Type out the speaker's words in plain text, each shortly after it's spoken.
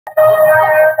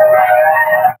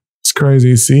It's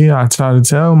crazy. See, I try to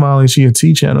tell Molly she a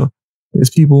tea channel. There's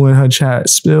people in her chat.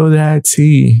 Spill that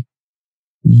tea.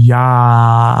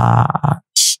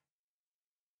 Yachts.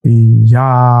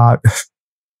 Yacht.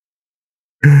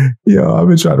 Yo, I've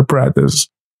been trying to practice.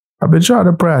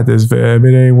 Fam.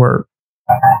 It ain't work.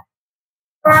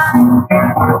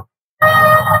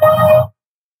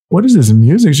 What is this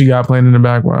music she got playing in the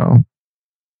background?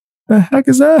 The heck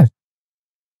is that?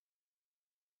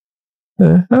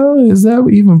 The hell is that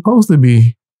even supposed to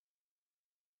be?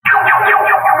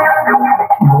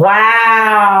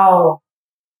 Wow.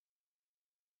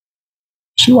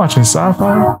 She watching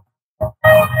sci-fi?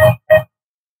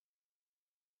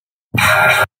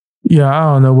 Yeah, I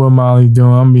don't know what Molly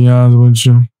doing. I'm be honest with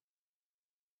you.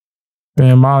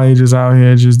 Man, Molly just out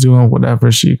here just doing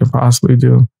whatever she could possibly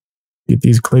do. Get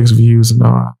these clicks, views, and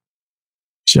all.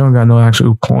 She don't got no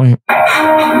actual point.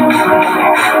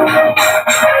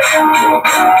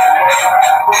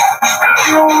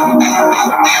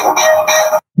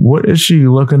 What is she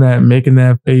looking at, making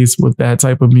that face with that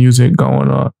type of music going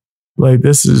on? Like,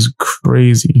 this is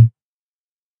crazy.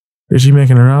 Is she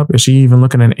making it up? Is she even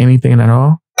looking at anything at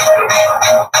all?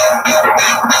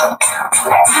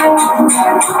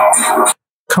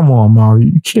 Come on, Molly.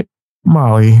 You can't.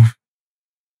 Molly.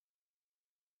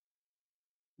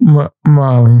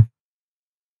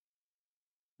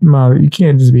 Molly, you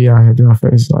can't just be out here doing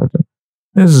faces like that.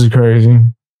 This is crazy.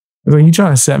 It's like, you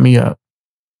trying to set me up.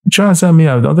 Don't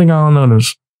think I don't know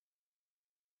this.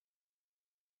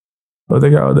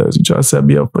 You try to set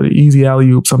me up for the easy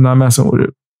alley-oops. I'm not messing with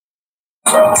it.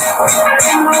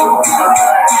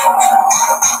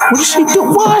 What is she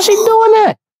doing? Why is she doing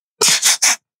that?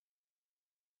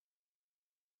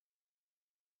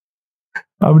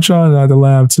 I'm trying not to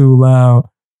laugh too loud.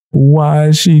 Why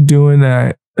is she doing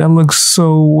that? That looks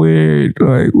so weird.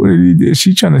 Like, what did he do? Is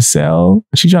she trying to sell?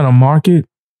 Is she trying to market?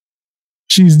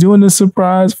 She's doing the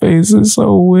surprise face. It's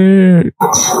so weird.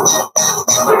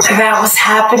 That was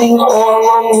happening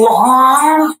all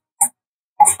along.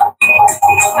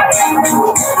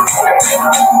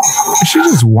 Is she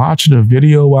just watching a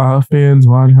video while her fans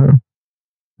watch her?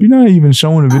 You're not even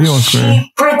showing the video on screen.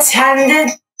 She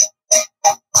pretended.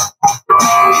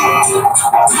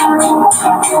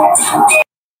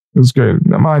 It's good.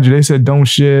 Now, mind you, they said don't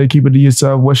share, keep it to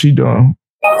yourself. What's she doing?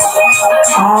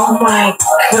 Oh my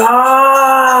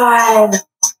God.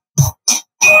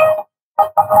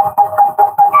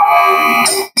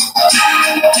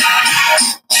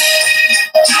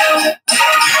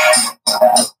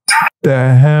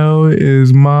 The hell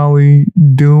is Molly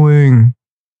doing?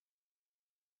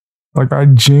 Like, I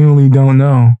genuinely don't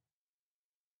know.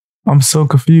 I'm so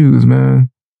confused, man.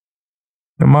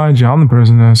 And mind you, I'm the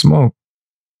person that smoked.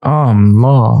 I'm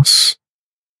lost.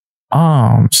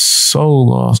 I'm so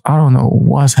lost. I don't know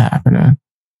what's happening.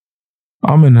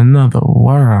 I'm in another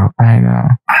world right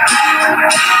now.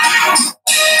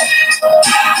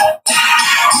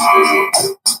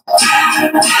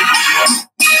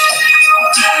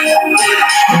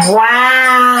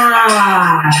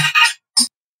 Wow.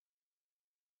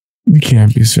 You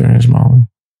can't be serious, Molly.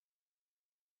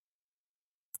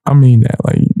 I mean that.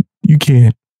 Like, you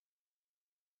can't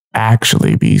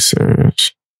actually be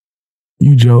serious.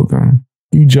 You joking.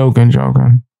 You joking.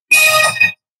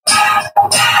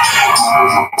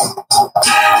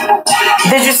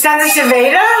 Did you send it to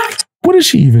Veda? What is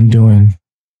she even doing?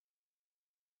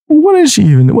 What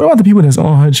about the people that's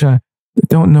on her chat that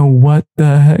don't know what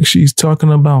the heck she's talking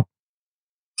about?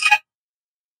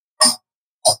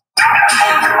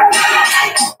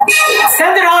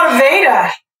 Send it all to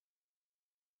Veda.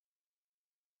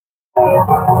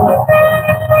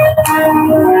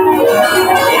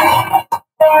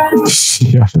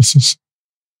 Yeah, this is.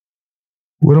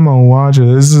 What am I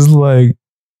watching? This is like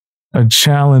a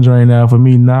challenge right now for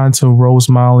me not to roast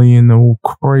Molly in the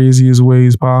craziest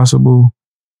ways possible.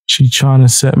 She trying to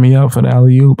set me up for the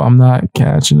alley-oop. I'm not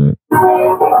catching it.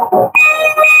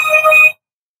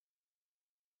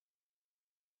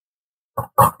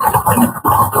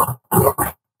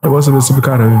 It wasn't some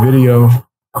kind of video.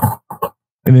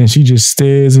 And then she just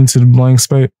stares into the blank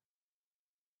space.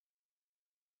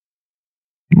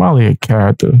 Molly a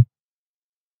character.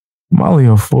 Molly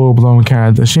a full-blown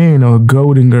character. She ain't no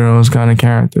Golden Girls kind of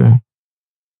character.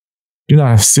 She's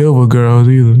not a Silver Girls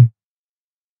either.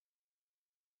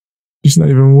 She's not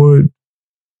even wood.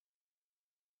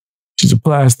 She's a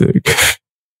plastic.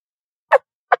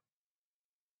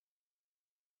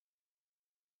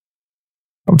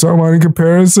 I'm talking about in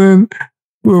comparison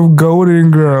with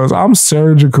Golden Girls. I'm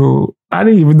surgical. I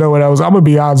didn't even know what I was. I'm going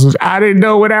to be honest with you. I didn't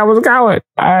know where that was going.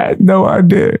 I had no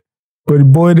idea. But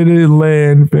boy, did it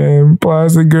land, fam.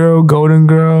 Plastic girl, golden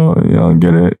girl. You don't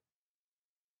get it.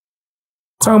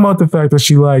 Talking about the fact that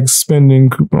she likes spending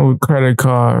credit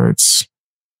cards.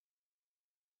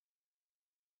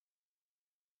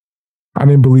 I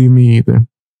didn't believe me either.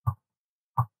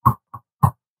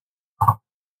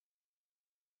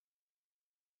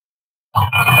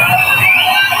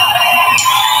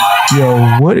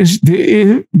 Yo, what is...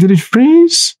 Did it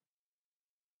freeze?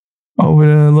 Over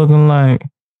there looking like...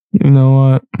 You know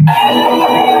what?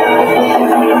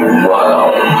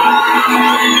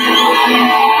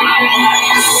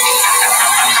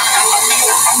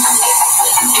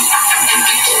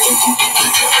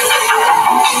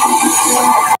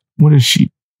 What is she?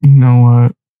 You know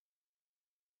what?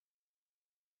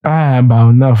 I had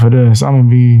about enough of this. I'm gonna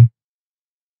be...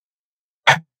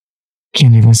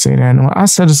 Can't even say that anymore. I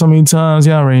said it so many times.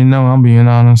 Y'all already know I'm being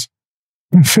honest.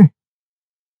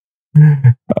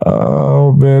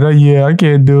 Oh man, yeah, I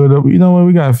can't do it. You know what?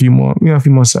 We got a few more. We got a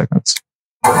few more seconds.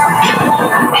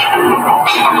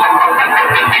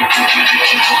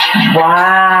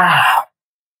 Wow.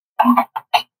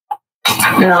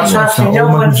 No, trust me, no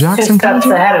one's 2 steps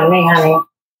ahead of me, honey.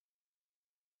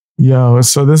 Yo,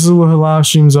 so this is what her live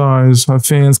streams are: is her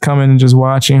fans coming and just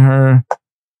watching her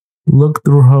look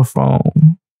through her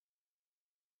phone.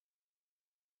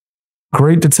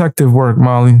 Great detective work,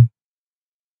 Molly.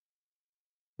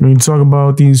 When you talk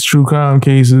about these true crime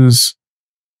cases,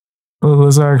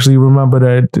 let's actually remember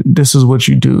that this is what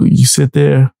you do. You sit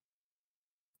there,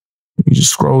 you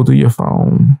just scroll through your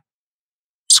phone.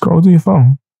 Scroll through your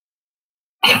phone.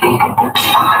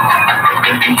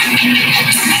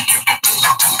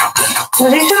 So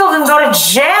these people can go to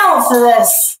jail for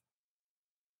this.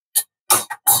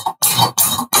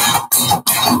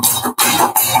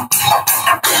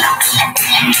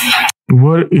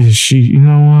 What is she? You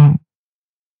know what?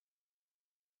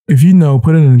 If you know,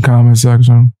 put it in the comment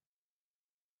section.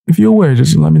 If you're aware,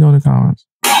 just let me know in the comments.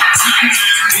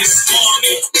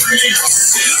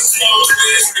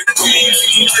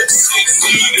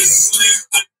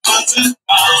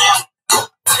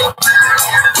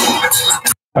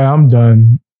 I'm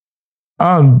done.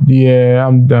 I'm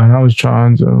done. I was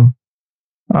trying to.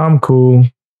 I'm cool.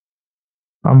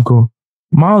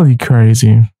 Molly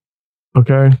crazy.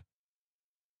 Okay?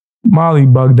 Molly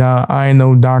bugged out. I ain't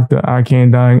no doctor. I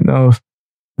can't diagnose.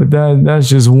 But that's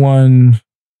just one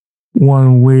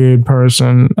weird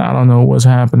person. I don't know what's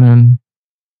happening.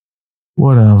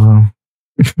 Whatever.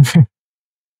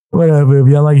 Whatever. If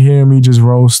y'all like hearing me just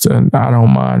roast, and I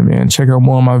don't mind, man. Check out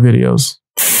more of my videos.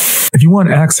 If you want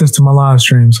access to my live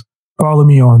streams, follow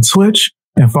me on Twitch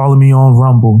and follow me on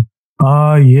Rumble.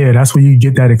 Yeah, that's where you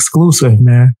get that exclusive,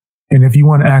 man. And if you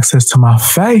want access to my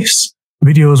face,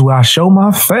 videos where I show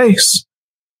my face,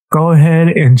 go ahead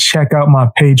and check out my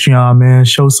Patreon, man.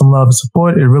 Show some love and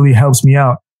support. It really helps me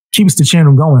out. Keeps the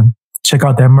channel going. Check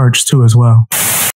out that merch too as well.